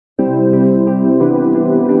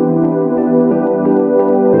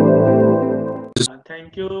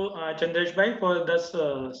Thank you, Chandresh Bhai, for this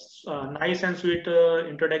nice and sweet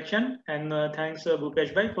introduction, and thanks,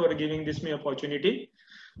 Bhupesh Bhai, for giving this me opportunity.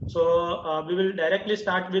 So we will directly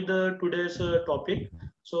start with today's topic.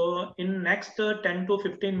 So in next 10 to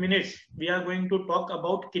 15 minutes, we are going to talk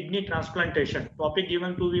about kidney transplantation. Topic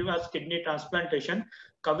given to me was kidney transplantation.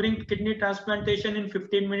 Covering kidney transplantation in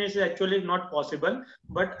 15 minutes is actually not possible,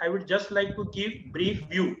 but I would just like to give brief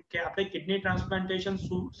view કે આપણે kidney transplantation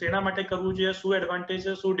શેના માટે કરવું જોઈએ, શું advantage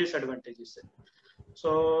છે, શું disadvantages છે.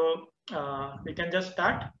 So we can just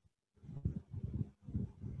start.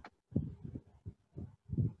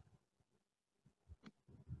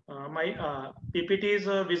 My PPT is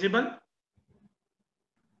visible?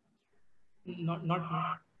 Not.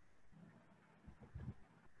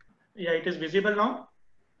 Yeah, it is visible now.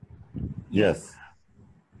 Yes.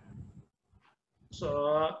 So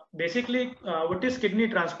basically, what is kidney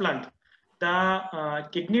transplant? The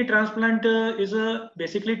kidney transplant is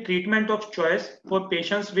basically treatment of choice for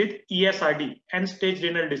patients with ESRD, end-stage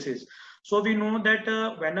renal disease. So we know that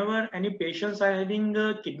whenever any patients are having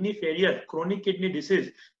kidney failure, chronic kidney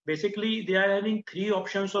disease, basically they are having three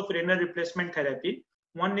options of renal replacement therapy.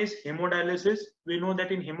 One is hemodialysis. We know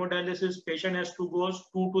that in hemodialysis, patient has to go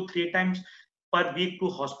 2 to 3 times per week to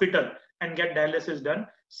hospital and get dialysis done.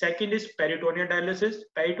 Second is peritoneal dialysis.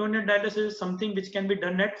 Peritoneal dialysis is something which can be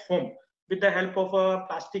done at home with the help of a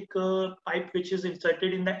plastic pipe which is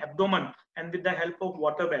inserted in the abdomen and with the help of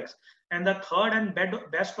water bags. And the third and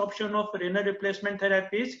best option of renal replacement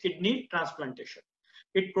therapy is kidney transplantation.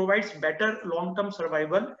 It provides better long-term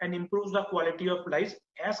survival and improves the quality of life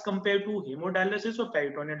as compared to hemodialysis or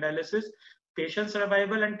peritoneal dialysis. Patient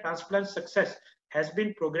survival and transplant success has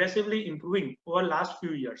been progressively improving over last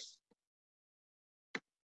few years.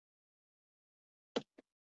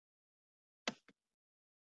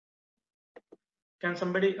 Can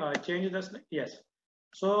somebody change this? Yes.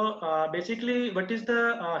 So basically, what is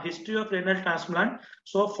the history of renal transplant?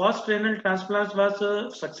 So first renal transplant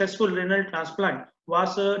was successful renal transplant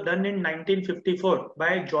was done in 1954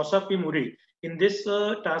 by Joseph P. Murray. In this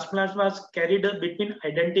transplant was carried between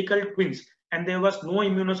identical twins, and there was no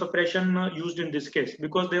immunosuppression used in this case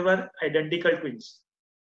because they were identical twins.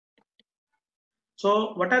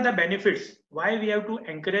 So what are the benefits? Why we have to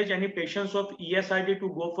encourage any patients of ESRD to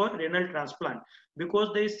go for renal transplant? Because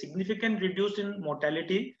there is significant reduce in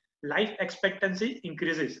mortality, life expectancy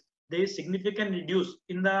increases. There is significant reduce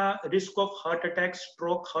in the risk of heart attack,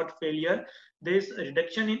 stroke, heart failure. There is a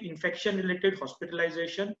reduction in infection related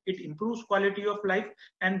hospitalization. It improves quality of life,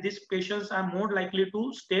 and these patients are more likely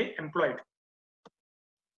to stay employed.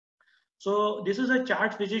 So this is a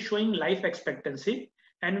chart which is showing life expectancy.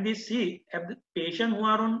 And we see the patients who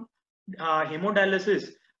are on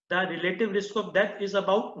hemodialysis, the relative risk of death is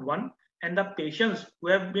about 1. And the patients who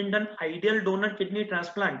have been done ideal donor kidney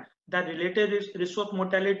transplant, the relative risk of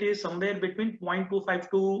mortality is somewhere between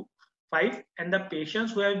 0.25 to 5. And the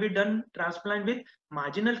patients who have been done transplant with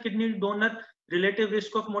marginal kidney donor, relative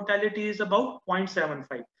risk of mortality is about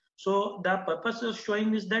 0.75. So the purpose of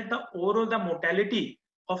showing is that the overall the mortality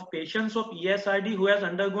of patients of ESRD who has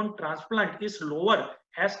undergone transplant is lower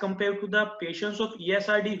as compared to the patients of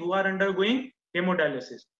ESRD who are undergoing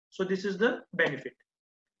hemodialysis. So this is the benefit.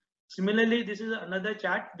 Similarly, this is another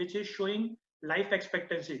chart which is showing life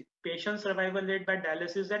expectancy, patient survival rate by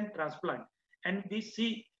dialysis and transplant. And we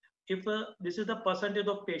see if this is the percentage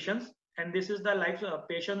of patients and this is the life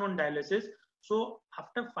patient on dialysis. So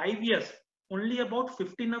after 5 years, only about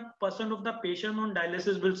 15% of the patient on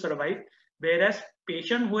dialysis will survive, whereas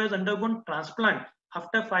patient who has undergone transplant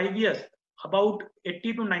after 5 years, about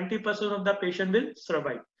 80 to 90% of the patient will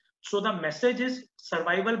survive. So the message is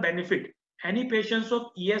survival benefit. Any patients of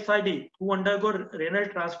ESRD who undergo renal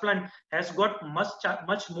transplant has got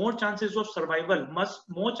much more chances of survival, much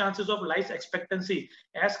more chances of life expectancy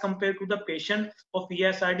as compared to the patient of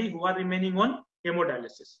ESRD who are remaining on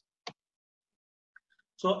hemodialysis.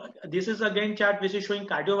 So this is again chart which is showing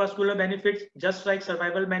cardiovascular benefits, just like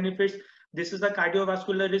survival benefits. This is the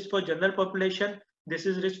cardiovascular risk for general population. This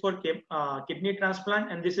is risk for kidney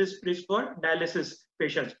transplant, and this is risk for dialysis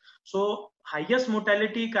patients. So highest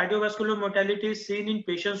mortality, cardiovascular mortality is seen in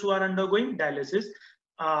patients who are undergoing dialysis.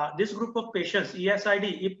 This group of patients,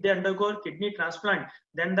 ESRD, if they undergo kidney transplant,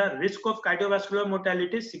 then the risk of cardiovascular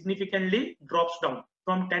mortality significantly drops down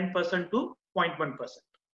from 10% to 0.1%.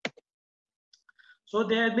 So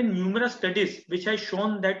there have been numerous studies which have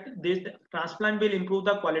shown that this transplant will improve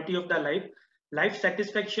the quality of the life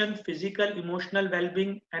satisfaction, physical, emotional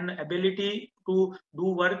well-being, and ability to do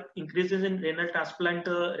work increases in renal transplant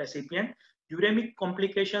recipient. Uremic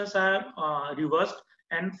complications are reversed,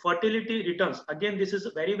 and fertility returns. Again, this is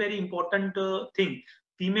a very important thing.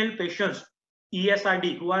 female patients,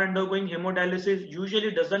 ESRD, who are undergoing hemodialysis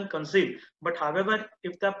usually doesn't conceive. But however,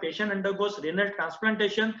 if the patient undergoes renal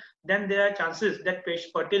transplantation, then there are chances that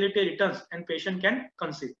fertility returns and patient can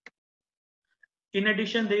conceive. In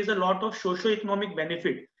addition, there is a lot of socio-economic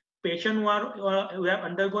benefit. Patients who have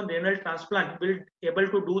undergone renal transplant will be able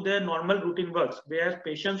to do their normal routine works, whereas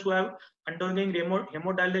patients who have undergoing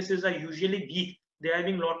hemodialysis are usually weak. They are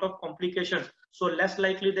having a lot of complications, so less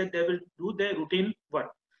likely that they will do their routine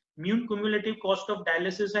work. Mean cumulative cost of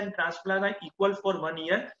dialysis and transplant are equal for 1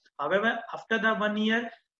 year. However, after the 1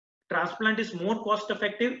 year, transplant is more cost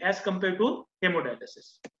effective as compared to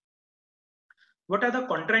hemodialysis. What are the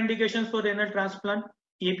contraindications for renal transplant?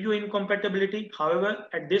 ABO incompatibility. However,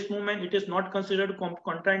 at this moment, it is not considered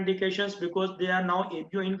contraindications because they are now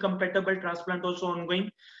ABO incompatible transplant also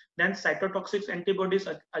ongoing. Then cytotoxic antibodies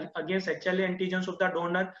against HLA antigens of the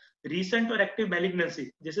donor. Recent or active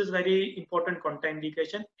malignancy. This is very important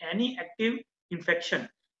contraindication. Any active infection,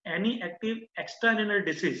 any active extrarenal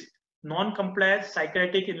disease, non-compliance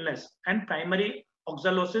psychiatric illness, and primary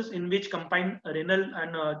oxalosis in which combined renal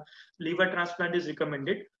and liver transplant is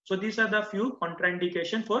recommended. So these are the few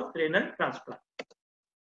contraindications for renal transplant.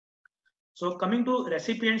 So coming to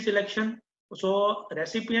recipient selection. So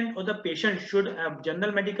recipient or the patient should have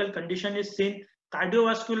general medical condition is seen.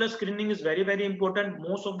 Cardiovascular screening is very, very important.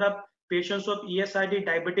 Most of the patients of ESRD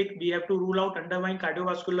diabetic, we have to rule out underlying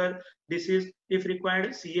cardiovascular disease. If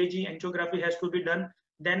required, CAG angiography has to be done.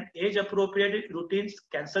 Then age appropriate routines,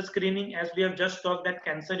 cancer screening, as we have just talked that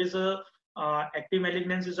cancer is a active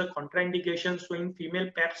malignancy is a contraindication, so in female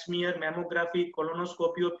pap smear, mammography,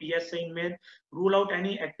 colonoscopy or PSA in male. Rule out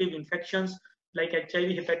any active infections like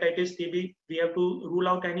HIV, hepatitis, TB. We have to rule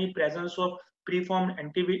out any presence of preformed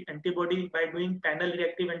antibody by doing panel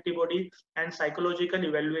reactive antibody and psychological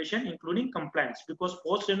evaluation including compliance, because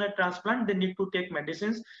post renal transplant they need to take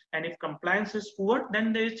medicines, and if compliance is poor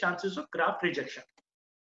then there is chances of graft rejection.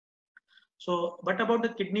 So what about the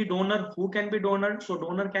kidney donor? Who can be donor? So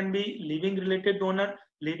donor can be living related donor,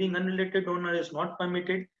 living unrelated donor is not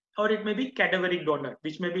permitted, or it may be cadaveric donor,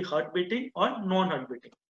 which may be heart beating or non-heart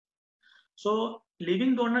beating. So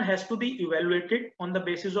living donor has to be evaluated on the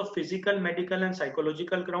basis of physical, medical and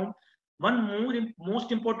psychological ground. One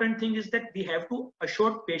most important thing is that we have to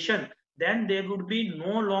assure patient then there would be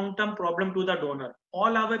no long-term problem to the donor.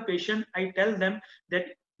 All our patients, I tell them that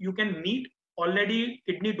you can meet already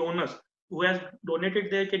kidney donors who has donated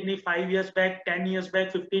their kidney 5 years back, 10 years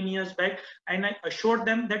back, 15 years back, and I assured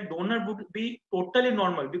them that donor would be totally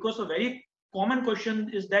normal, because a very common question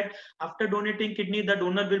is that after donating kidney, the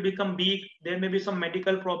donor will become weak, there may be some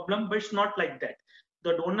medical problem, but it's not like that.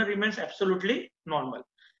 The donor remains absolutely normal.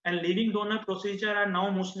 And living donor procedure are now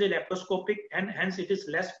mostly laparoscopic, and hence it is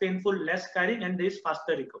less painful, less scarring, and there is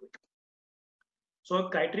faster recovery. So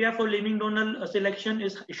criteria for living donor selection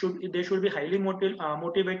is they should be highly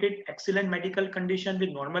motivated, excellent medical condition with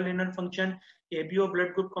normal renal function, ABO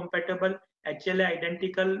blood group compatible, HLA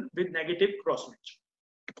identical with negative cross match.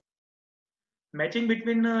 Matching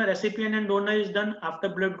between recipient and donor is done after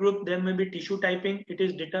blood group. There may be tissue typing. It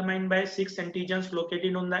is determined by 6 antigens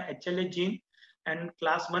located on the HLA gene, and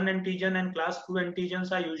class 1 antigen and class 2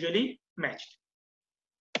 antigens are usually matched.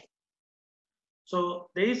 So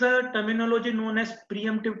there is a terminology known as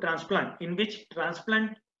preemptive transplant, in which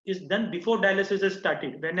transplant is done before dialysis is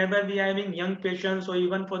started. Whenever we are having young patients, or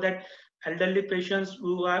even for that elderly patients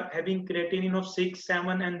who are having creatinine of 6,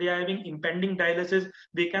 7 and they are having impending dialysis,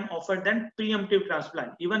 we can offer them preemptive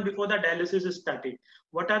transplant even before the dialysis is started.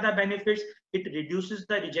 What are the benefits? It reduces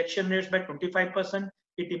the rejection rates by 25%.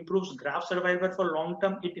 It improves graft survival for long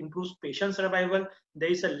term. It improves patient survival.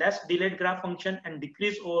 There is a less delayed graft function and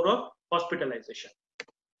decrease overall hospitalization.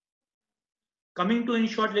 Coming to in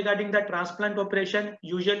short regarding the transplant operation,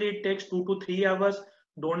 usually it takes 2 to 3 hours.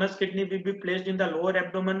 Donor's kidney will be placed in the lower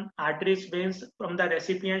abdomen. Arteries, veins from the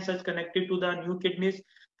recipients are connected to the new kidneys.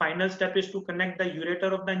 Final step is to connect the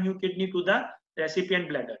ureter of the new kidney to the recipient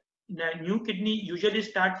bladder. The new kidney usually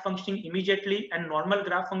start functioning immediately, and normal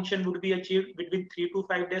graft function would be achieved between 3 to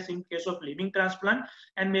 5 days in case of living transplant,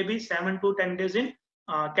 and maybe 7 to 10 days in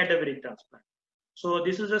cadaveric transplant. So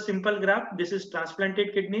this is a simple graph. This is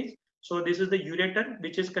transplanted kidneys. So this is the ureter,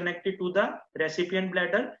 which is connected to the recipient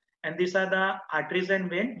bladder, and these are the arteries and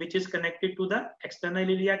vein, which is connected to the external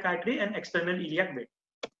iliac artery and external iliac vein.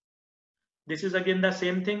 This is again the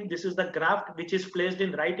same thing. This is the graft which is placed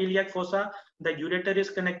in right iliac fossa. The ureter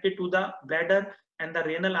is connected to the bladder, and the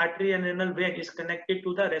renal artery and renal vein is connected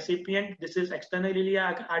to the recipient. This is external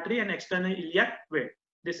iliac artery and external iliac vein.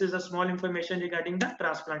 This is a small information regarding the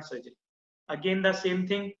transplant surgery. Again the same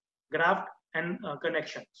thing, graft and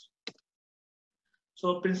connections.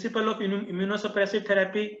 So principle of immunosuppressive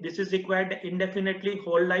therapy, this is required indefinitely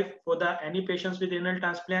whole life for any patients with renal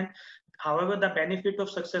transplant. However, the benefit of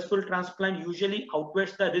successful transplant usually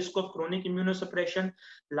outweighs the risk of chronic immunosuppression.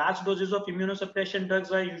 Large doses of immunosuppression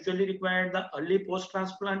drugs are usually required the early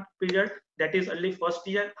post-transplant period, that is early first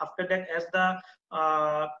year. After that, as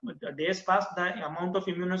the days pass, the amount of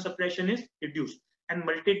immunosuppression is reduced, and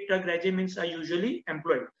multi-drug regimens are usually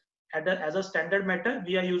employed. As a standard matter,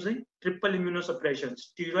 we are using triple immunosuppression: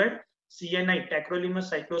 steroid, CNI,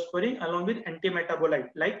 tacrolimus, cyclosporine, along with antimetabolite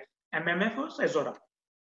like MMF or Cezora.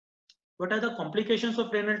 What are the complications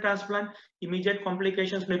of renal transplant? Immediate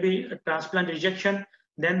complications may be transplant rejection.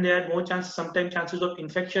 Then there are more chances, sometimes chances of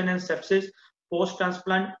infection and sepsis.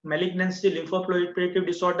 Post-transplant malignancy, lymphoproliferative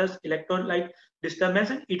disorders, electrolyte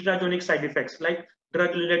disturbance, and iterogenic side effects like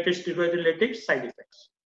drug-related, steroid-related side effects.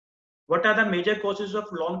 What are the major causes of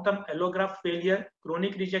long-term allograft failure?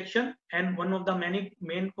 Chronic rejection, and one of the many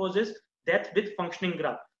main causes, death with functioning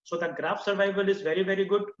graft. So the graft survival is very, very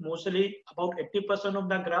good. Mostly about 80% of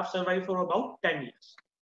the graft survive for about 10 years.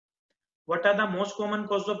 What are the most common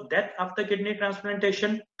cause of death after kidney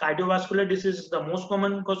transplantation? Cardiovascular disease is the most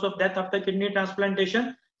common cause of death after kidney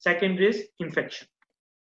transplantation. Second is infection.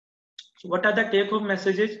 So what are the take-home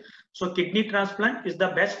messages? So kidney transplant is the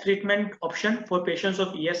best treatment option for patients of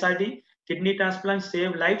ESRD. Kidney transplant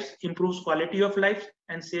save lives, improves quality of life,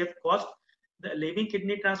 and save cost. The living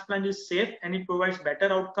kidney transplant is safe and it provides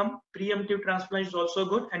better outcome. Preemptive transplant is also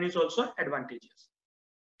good and is also advantageous.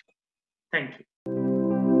 Thank you.